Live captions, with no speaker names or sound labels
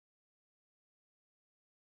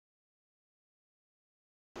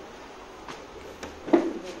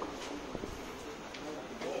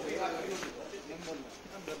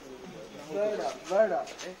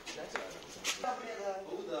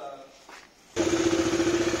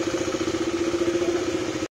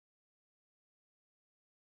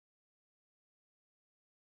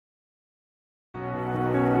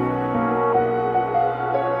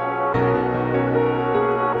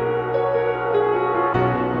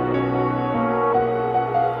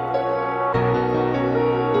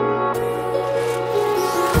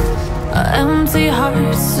Empty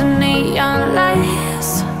hearts and neon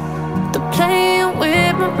lights, they're playing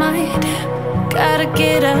with my mind. Gotta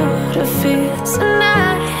get out of here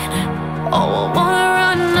tonight. Oh, I wanna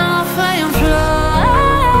run off and fly,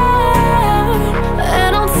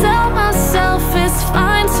 and I'll tell myself it's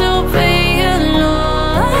fine to be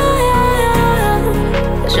alone,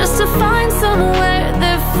 just to find somewhere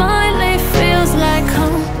that finally feels like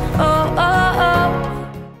home. Oh, oh, oh.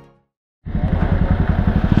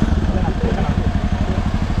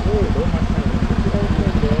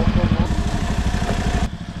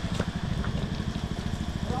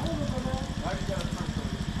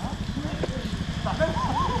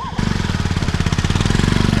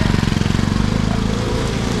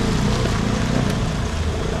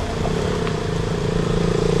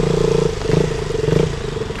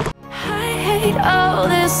 All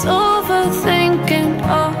this overthinking.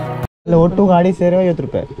 ಅಲ್ಲ ಒಟ್ಟು ಗಾಡಿ ಸೇರಿ 50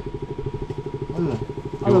 ರೂಪಾಯಿ.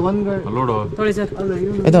 ಅಲ್ಲ ಒಂದು ಗಾಡಿ load ತೊಳಿ sir. ಅಲ್ಲ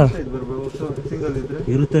ಸಿಂಗಲ್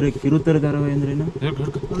ಇದ್ರೆ ಕಿರುತರ ಧಾರಾವಾಹಿ ಅಂದ್ರೇನು?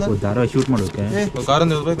 ಧಾರಾವಾಹಿ ಶೂಟ್ ಮಾಡೋಕೆ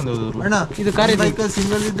ಕಾರಿಂದ ಇರಬೇಕು ಅಣ್ಣ. ಇದು ಕಾರ್ ಬೈಕ್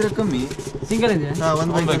ಸಿಂಗಲ್ ಇದ್ರೆ ಕಮ್ಮಿ. ಸಿಂಗಲ್ ಇದೆ. ಹಾ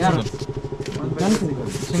ಒಂದು ಬೈಕ್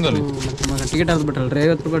ಸಿಂಗಲ್. ಟಿಕೆಟ್ ಹರಿದು ಬಿಟ್ರಲ್ರಿ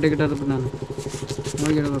 50 ರೂಪಾಯಿ ಟಿಕೆಟ್ ಹರಿದು ನಾನು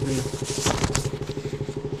ನೋಡಿ ಹೇಳಬೇಕು.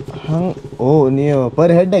 ಓ ನೀವು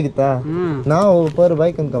ಪರ್ ಹೆಡ್ ಆಗಿತ್ತಾ? ನಾವು ಪರ್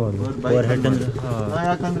ಬೈಕ್ ಅಂತ ಮಾಡಿದ್ವಿ. ಪರ್ ಹೆಡ್ ಅಂದ್ರೆ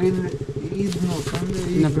ಯಾಕಂದ್ರೆ ಇಲ್ಲಿ ಇದು ನೋಡ್ಕೊಂಡ್ರೆ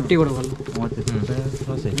ಇನ್ನ 50 ಕೊಡೋಲ್ಲ. 30 ರೂಪಾಯಿ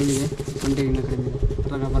ಕ್ರಾಸ್ ಇದೆ. 20 ಇನ್ನ ಕಡಿಮೆ ಇದೆ.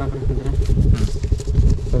 ಅದ್ರಾಗ ಬರಾಕರೆ ಅಂದ್ರೆ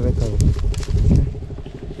ಬರಬೇಕಾಗುತ್ತೆ.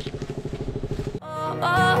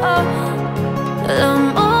 The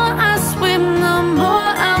more I swim, the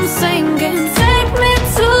more I'm sinking. Take me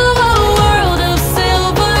to a world of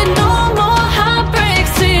silver. No more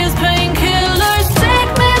heartbreaks, tears, painkillers.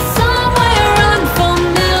 Take me somewhere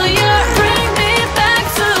unfamiliar. Bring me back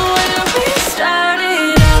to where we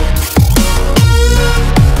started out.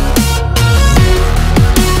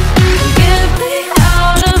 Get me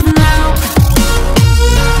out of now.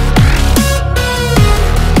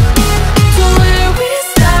 To where we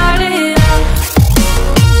started out.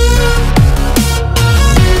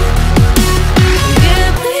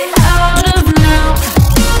 Get me out of now.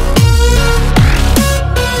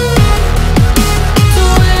 To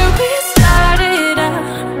where we started out.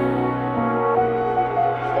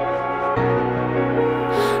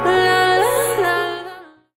 La la la la.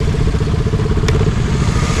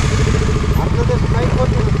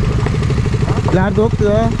 ಯಾರ್ದು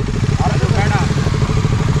ಹೋಗ್ತದ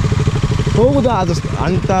ಹೋಗುದಾ? ಅದು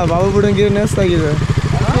ಅಂತ ಬಾಬಾಬುಡಂಗಿರಿ ನೆಸ್ತಾಗಿದೆ.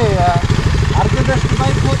 ಅರ್ಧದಷ್ಟು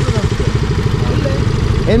bike ಹೋಗ್ತದೆ.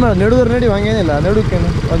 ಏನು ಮಾಡೋದು? ನಡುವರು ನಡಿ, ಹಂಗೇನಿಲ್ಲ. ನಡುಕೇನು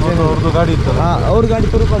ಅವ್ರದ್ದು ಗಾಡಿ ಇತ್ತು. ಹಾಂ, ಅವ್ರ ಗಾಡಿ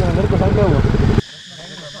ತರುಕೋದ ನಡ್ಕೊ ಸಂಖ್ಯೆ ಹೋಗು.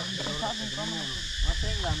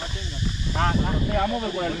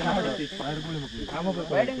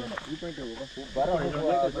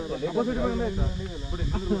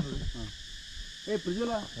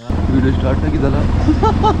 ವಿಡಿಯೋ ಸ್ಟಾರ್ಟ್ ಆಗಿದ್ದಲ್ಲ,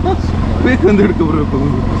 ಬೇಕಂದ್ರೆ ಹಿಡ್ಕೊಬರ್ಬೇಕು.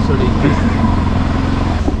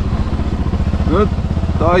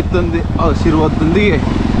 ತಾಯಿ ತಂದೆ ಆಶೀರ್ವಾದದೊಂದಿಗೆ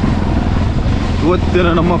ಇವತ್ತಿನ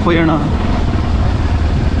ನಮ್ಮ ಪಯಣ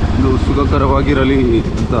ಇದು ಸುಖಕರವಾಗಿರಲಿ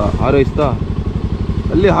ಅಂತ ಹಾರೈಸ್ತಾ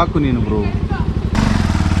ಅಲ್ಲಿ ಹಾಕು ನೀನು ಬ್ರೋ.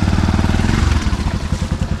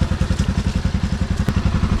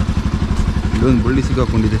 ಇಲ್ಲೊಂದು ಬಳ್ಳಿ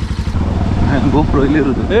ಸಿಕ್ಕಾಕೊಂಡಿದೆ. ಗೋಪ್ರೋ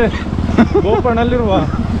ಇಲ್ಲಿರೋದು. ಗೋಪಣ್ಣಲ್ಲಿರುವ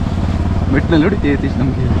ಮೆಟ್ಟಿನಲ್ಲಿ ಹೊಡಿತೀಯ ಯತೀಶ್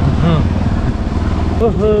ನಮಗೆ.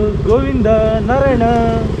 ಗೋವಿಂದ ನಾರಾಯಣ.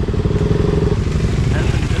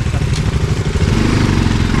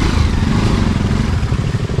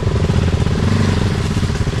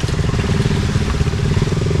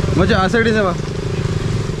 ಮಜಾ ಆ ಸೈಡ್ ಇದೆ ಬಾ.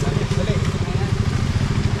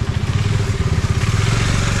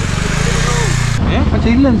 ಮಚ್ಚ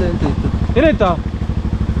ಇಲ್ಲ ಅಂತ ಎಂತ ಇತ್ತು? ಏನಾಯ್ತಾ?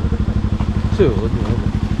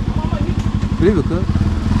 ಇಳಿಬೇಕು.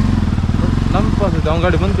 ನಮ್ಮ ಪಾಸ್ ಐತೆ, ಅವ್ನ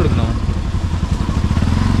ಗಾಡಿ ಬಂದು ಕೊಡುದು ನಾವು.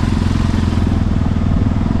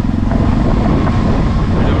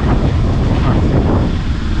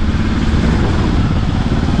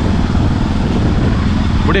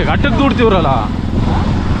 ಬಿಡಿ, ಘಟ್ಟಕ್ಕೆ ದೂಡ್ತೀವ್ರಲ್ಲ,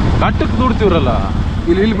 ಘಟ್ಟಕ್ಕೆ ದೂಡ್ತೀವ್ರಲ್ಲ.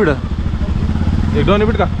 ಇಲ್ಲಿ ಬಿಡ. ಈಗ ಡೌನಿ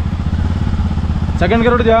ಬಿಡ್ಕ ಸೆಕೆಂಡ್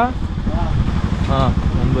ಗೇರ್ ಹೊಡಿದ್ಯಾ? ಹಾಂ,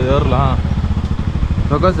 ಒಂದು ಏರ್ಲ. ಹಾಂ,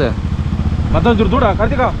 ಪ್ರಕಾಶ್ ಮತ್ತೊಂದು ಚೂರು ದೂಡ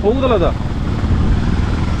ಕಾರ್ತಿಕ ಹೋಗುದಲ್ಲ ಅದು.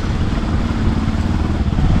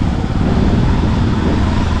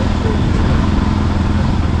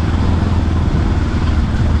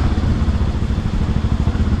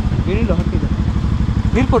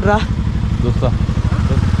 ನೀರು ಕೊಟ್ರಾ ದೋಸ್ತ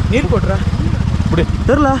ನೀರು ಕೊಟ್ರಾ ಬಿಡಿ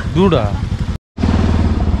ತರಲ ದೂಡ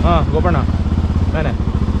ಹಾಂ ಗೋಪಣ್ಣ ಮೇನೆ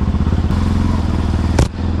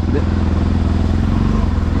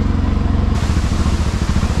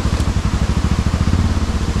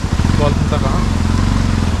ಕಾಲ್ ತಕ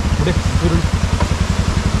ಬಿಡಿ ದೂರ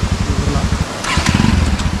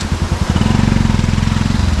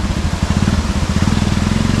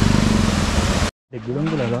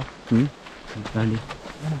ಬಿಡಂಗಿಲ್ಲ ಗಾಡಿ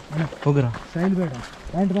ಹೋಗ್ರ ಸೈಲ್ ಬೇಡ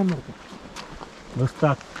ಪ್ಯಾಂಟ್ ಬಂದ್ ಮಾಡ್ಕೊ ದೋಸ್ತ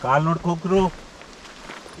ಕಾಲು ನೋಡ್ಕೊ ಹೋಗ್ರು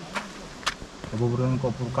ಒಬ್ಬೊಬ್ರು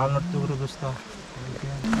ಒಬ್ಬೊಬ್ರು ಕಾಲು ನೋಡ್ತಿವ್ರು ದೋಸ್ತ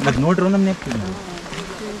ಅದು ನೋಡ್ರಿ ನಮ್ಮ ನೆಕ್ತೀನಿ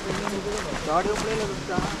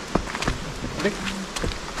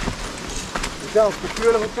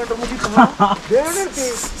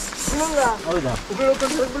ಹೌದಾ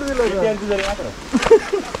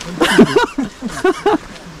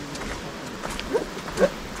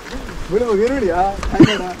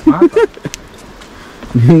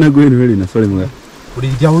ನಿನ್ನಗೂ ಏನು ಹೇಳಿನ ಸೊಳಿ ಮಗ ಬಿಡಿ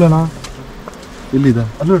ಇದು ಯಾವಳನ ಇಲ್ಲಿದ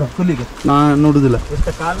ಅಲ್ಲೋಡ ಕೊಲ್ಲಿಗೆ ನಾ ನೋಡುದಿಲ್ಲ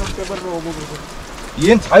ಕಾಲು ನೋಡ್ಕೊ ಬರ್ರು ಒಬ್ಬೊಬ್ರು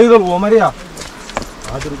ಏನು ಸಾಯಿದಲ್ವೋ ಮರಿಯ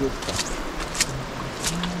ಆದ್ರೂ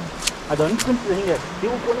ಅದು ಅನ್ಕೊಂತಿದೆ ಹಿಂಗೆ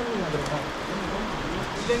ನೀವು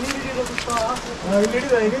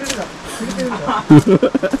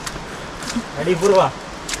ನಡಿ ಬರುವ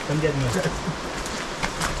ಸಂಜೆ ಆದ್ಮೇಲೆ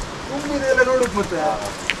ತುಂಬಿದೆಲ್ಲ ನೋಡಕ್ ಮತ್ತೆ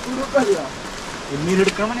ನೀರು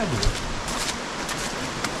ಹಿಡ್ಕೊಂಡು ಮನೆ ಹೋಗುದು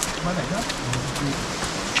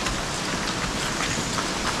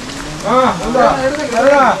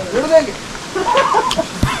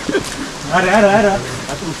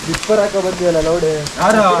ಸ್ಲಿಪ್ಪರ್ ಹಾಕ ಬಂದಿಯಲ್ಲ ಲೌಡೆ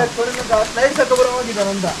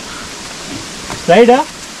ಸೈಡ್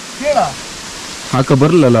ಹಾಕ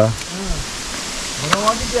ಬರ್ಲಲ್ಲ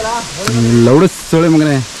ಲೌಡ ಸೊಳೆ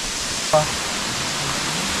ಮಗನೇ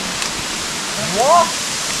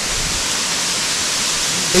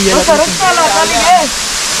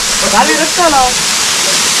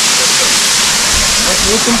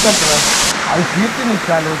ಅದು ಕೀರ್ತಿನ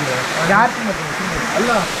ಚಾಲು ಹೋಗಿದೆ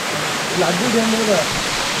ಅಲ್ಲ ಇಲ್ಲ ಅದು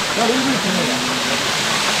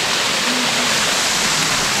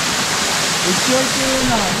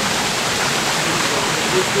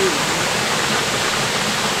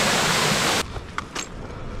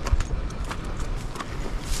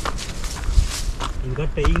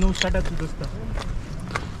ಗಟ್ಟೆ ಈಗ ನಾವು ಸ್ಟಾರ್ಟ್ ಆಗ್ತದೆ ದೋಸ್ತ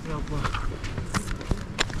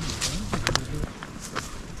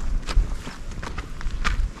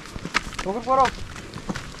ಹೋಗ್ಬರೋ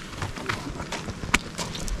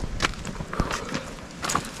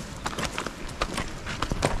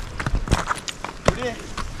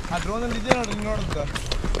ಆ ಡ್ರೋನಲ್ಲಿ ಇದೆ ನೋಡ್ರಿ ನೋಡುತ್ತ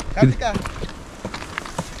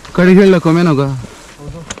ಕಡೆ ಹೇಳ ಕೊಮೇನೋಗ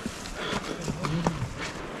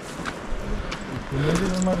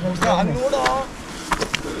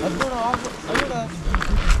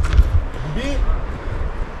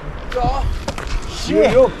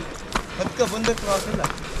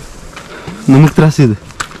ನಮಗ್ ತ್ರಾಸ ಇದೆ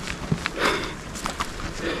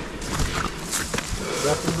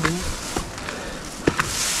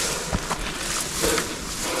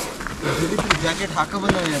ಜಾಕೆಟ್ ಹಾಕ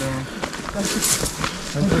ಬಂದ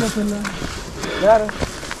ಯಾರು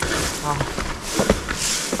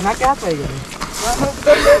ನಾಕೆ ಹಾಕ ಈಗ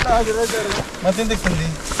ಮತ್ತೆಂತಕ್ಕೆ ತಂದಿ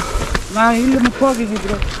ನಾ ಇಲ್ಲಿ ಮುಖ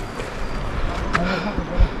ಹೋಗಿದ್ರು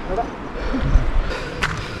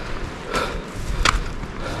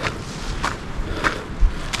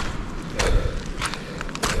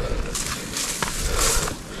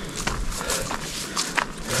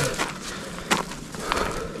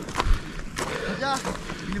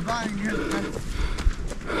ಇಲ್ಲಿ ಬಾ ಹಿಂಗೆ ಹೇಳ್ತಾರೆ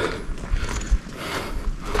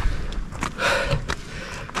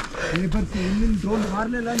ಬರ್ತಿ ಇಲ್ಲಿಂದ ಡ್ರೋನ್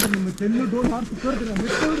ಹಾರ್ಲಿಲ್ಲ ಅಂದ್ರೆ ನಿಮ್ಮ ತೆಲ್ಲು ಡ್ರೋನ್ ಹಾರ್ಸಿ ತೋರ್ತೀರ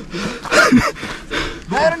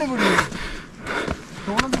ಬೇರೆ ಬಿಡಿ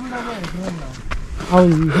ತೊಗೊಂಡು ಬಿಡೋದು ಡ್ರೋನ್ನ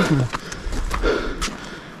ಹೌದು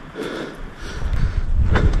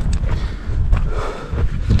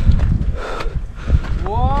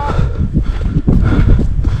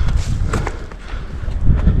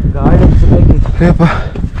ಗಾಡಿ ಏಪ್ಪ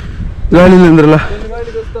ಗಾಳಿ ಇಲ್ಲ ಅಂದ್ರಲ್ಲ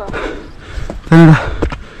ಕನ್ನಡ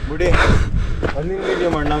ಬಿಡಿ ಅಲ್ಲಿ ವಿಡಿಯೋ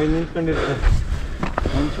ಮಾಡಿ ನಾವು ಇಲ್ಲಿ ನಿಂತ್ಕೊಂಡಿರ್ತೇವೆ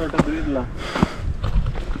ಒಂದು ಶಾರ್ಟ್ ಅದು ಇಲ್ಲ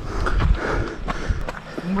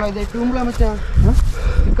ಉಂಬಳ ಇದೆ ಉಂಬಳ ಮತ್ತೆ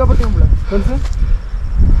ಸಿಕ್ಕಾಪಟ್ಟೆ ಉಂಬಳ ಕನ್ಸ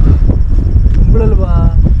ಉಂಬಳಲ್ವಾ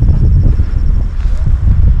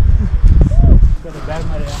ಬ್ಯಾಗ್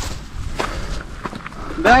ಮಾರ್ಯ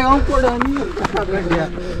ಬ್ಯಾಗ್ ಅವ್ನು ಕೊಡ ನೀನು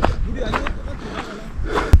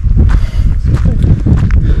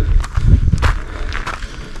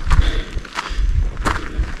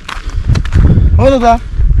ಹೌದಾ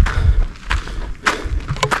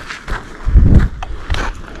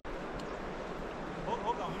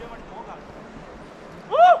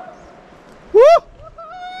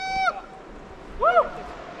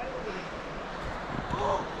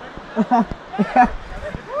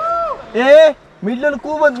ಏ ಮಿಡ್ಲಲ್ಲಿ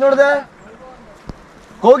ಕೂ ಬಂತು ನೋಡ್ದೆ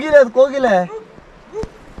ಕೋಗಿಲೆ ಅದು ಕೋಗಿಲೆ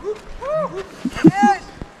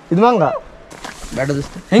ಇದು ಮಂಗ ಬೇಡ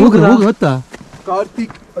ಹೋಗ ಹೊತ್ತ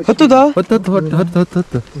ಕಾರ್ತಿಕ್ ಹತ್ತದ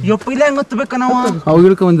ಹತ್ತು ಯಪ್ಪ ಇಲ್ಲ ಹೆಂಗ್ ಹತ್ತಬೇಕ ನಾವು ಅವು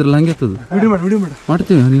ಇಳ್ಕೊ ಬಂದಿರಲ್ಲ ಹಂಗೆ ಹತ್ತದು ವಿಡಿಯೋ ಮಾಡು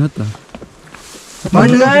ಮಾಡ್ತೀವಿ ನೀವು ಹೊತ್ತ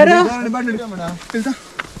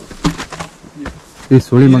ಏ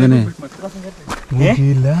ಸೋಳಿ ಮಗನೇ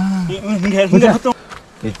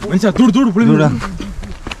ಮನುಷ್ಯ ದುಡ್ಡು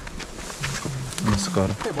ನಮಸ್ಕಾರ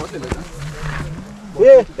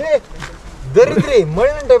ದರಿದ್ರಿ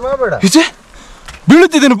ಮಣ್ಣಿನ ಟೈಮ್ ಮಾಡಬೇಡ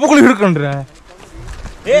ಬೀಳುತ್ತಿದ್ದೇನೆ ಪುಕ್ಕಳು ಹಿಡ್ಕೊಂಡ್ರೆ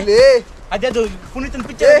ಅದೇ ಪುನೀತನ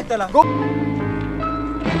ಪಿಕ್ಚರ್ ಇತ್ತಲ್ಲ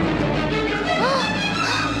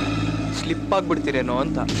ಸ್ಲಿಪ್ ಆಗ್ಬಿಡ್ತೀರೇನೋ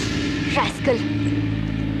ಅಂತ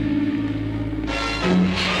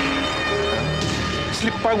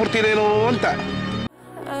ಸ್ಲಿಪ್ ಆಗ್ಬಿಡ್ತೀರೇನೋ ಅಂತ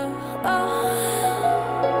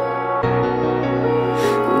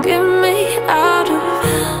Get me out of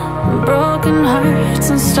broken hearts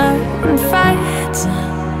and starting fights,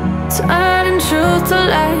 turning truth to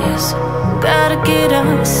lies. Gotta get up,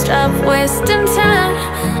 stop wasting time.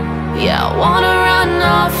 Yeah, I wanna run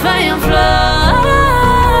off and fly,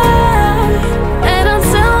 and I'll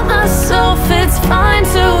tell myself it's fine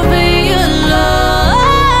to be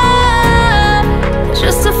alone,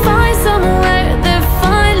 just to find somewhere that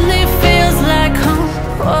finally feels like home.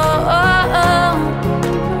 Oh, oh, oh.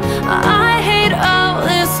 I hate all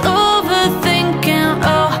this overthinking.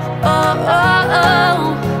 Oh, oh, oh, oh.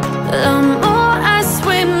 The more I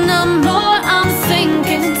swim, the more I'm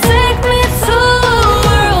sinking. Take me to a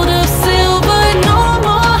world of silver. No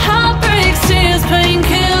more heartbreaks, tears,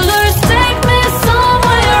 painkillers. Take me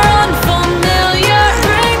somewhere unfamiliar.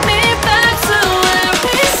 Bring me back to where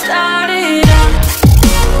we started out.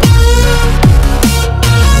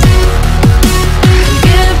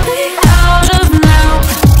 Get me out of now,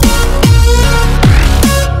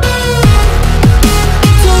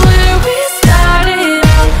 to where we started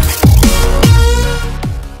out.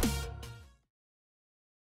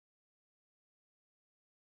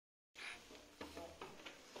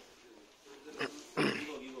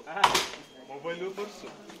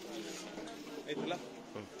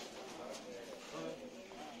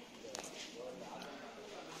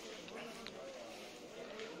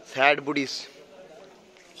 Sad ಬುಡೀಸ್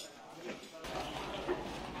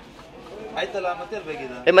ಆಯ್ತಲ್ಲ ಮತ್ತೆ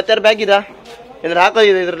ಬೇಕಿದ ಮತ್ತೆ bag ಇದಾ ಏನಾರು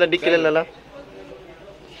ಹಾಕೋದಿದೆ ಇದ್ರಲ್ಲ ಡಿಕ್ಕಿಲೆಲ್ಲ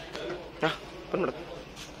ಬಂದ್ಬಿಡುತ್ತೆ